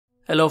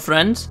Hello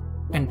friends,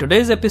 in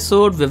today's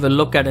episode we will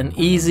look at an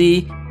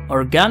easy,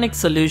 organic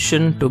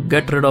solution to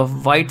get rid of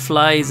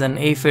whiteflies and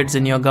aphids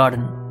in your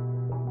garden.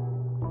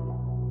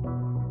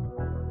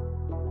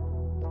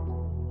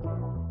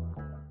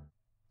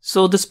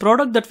 So this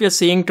product that we are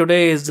seeing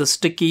today is the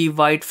sticky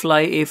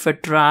whitefly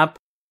aphid trap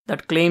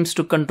that claims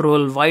to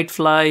control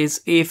whiteflies,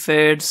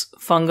 aphids,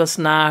 fungus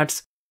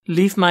gnats,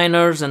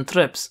 leafminers and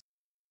thrips.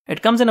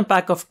 It comes in a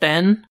pack of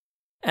 10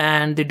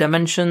 and the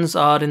dimensions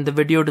are in the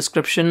video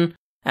description.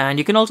 And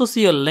you can also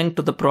see a link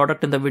to the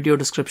product in the video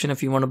description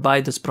if you want to buy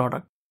this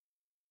product.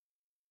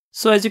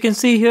 So as you can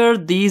see here,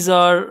 these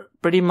are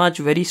pretty much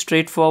very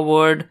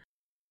straightforward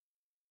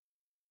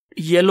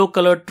yellow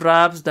colored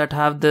traps that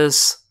have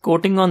this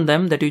coating on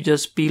them that you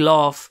just peel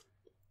off.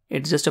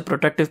 It's just a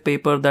protective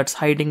paper that's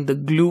hiding the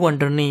glue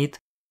underneath.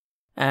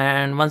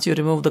 And once you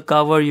remove the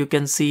cover, you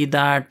can see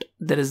that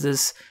there is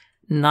this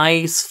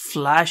nice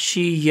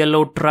flashy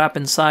yellow trap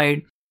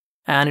inside,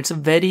 and it's a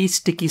very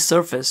sticky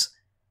surface.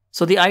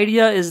 So the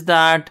idea is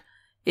that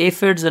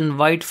aphids and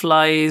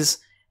whiteflies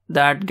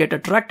that get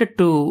attracted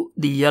to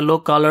the yellow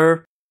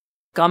color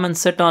come and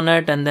sit on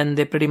it, and then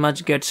they pretty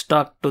much get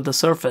stuck to the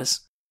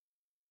surface.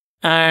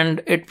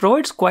 And it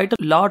provides quite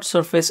a large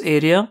surface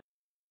area.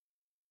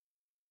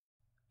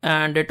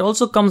 And it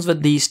also comes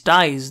with these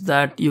ties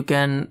that you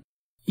can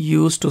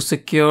use to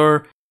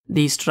secure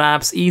these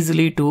traps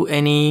easily to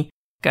any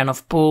kind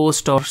of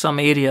post or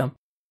some area.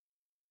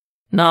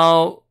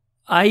 Now,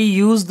 I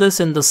use this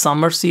in the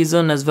summer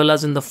season as well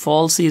as in the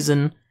fall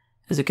season.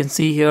 As you can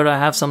see here, I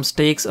have some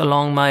stakes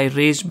along my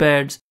raised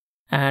beds,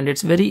 and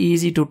it's very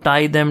easy to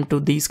tie them to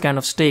these kind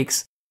of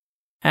stakes.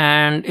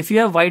 And if you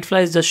have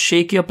whiteflies, just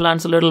shake your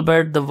plants a little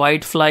bit, the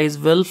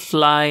whiteflies will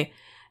fly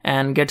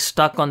and get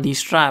stuck on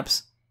these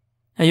traps.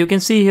 And you can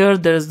see here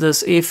there is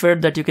this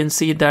aphid that you can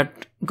see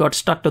that got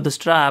stuck to this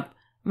trap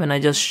when I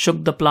just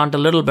shook the plant a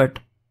little bit.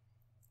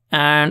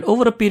 And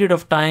over a period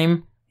of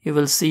time, you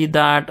will see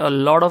that a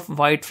lot of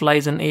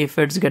whiteflies and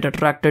aphids get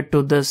attracted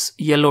to this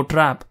yellow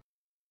trap.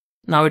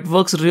 Now it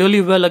works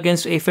really well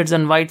against aphids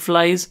and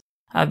whiteflies.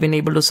 I've been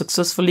able to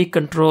successfully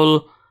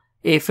control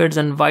aphids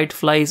and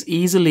whiteflies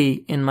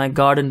easily in my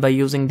garden by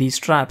using these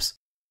traps.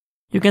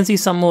 You can see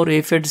some more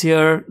aphids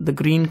here, the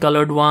green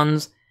colored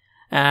ones.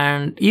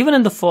 And even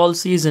in the fall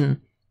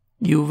season,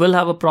 you will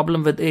have a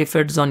problem with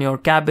aphids on your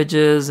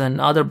cabbages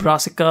and other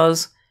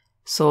brassicas.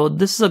 So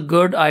this is a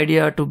good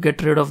idea to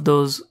get rid of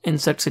those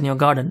insects in your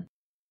garden.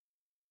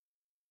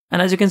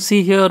 And as you can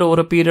see here, over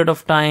a period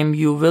of time,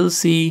 you will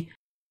see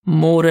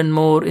more and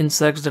more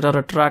insects that are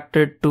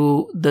attracted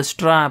to this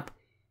trap.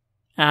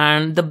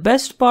 And the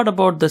best part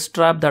about this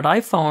trap that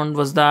I found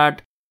was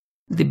that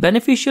the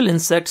beneficial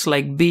insects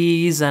like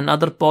bees and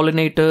other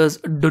pollinators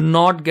do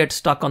not get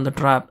stuck on the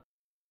trap.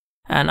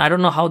 And I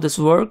don't know how this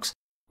works,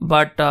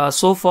 but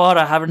so far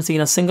I haven't seen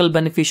a single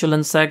beneficial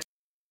insect.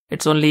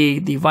 It's only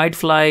the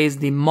whiteflies,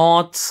 the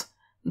moths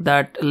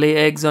that lay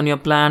eggs on your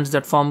plants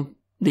that form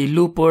the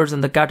loopers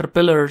and the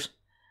caterpillars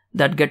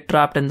that get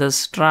trapped in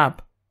this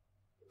trap.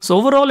 So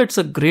overall, it's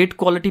a great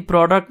quality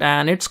product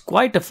and it's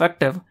quite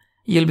effective.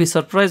 You'll be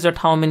surprised at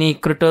how many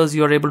critters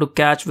you're able to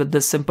catch with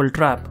this simple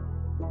trap.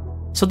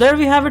 So there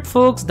we have it,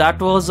 folks.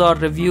 That was our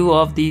review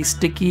of the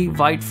sticky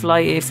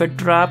whitefly aphid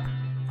trap.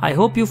 I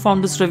hope you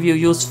found this review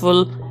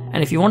useful.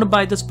 And if you want to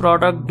buy this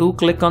product, do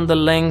click on the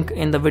link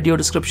in the video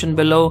description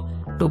below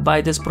to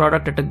buy this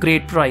product at a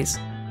great price.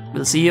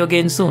 We'll see you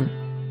again soon.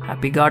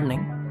 Happy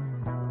gardening.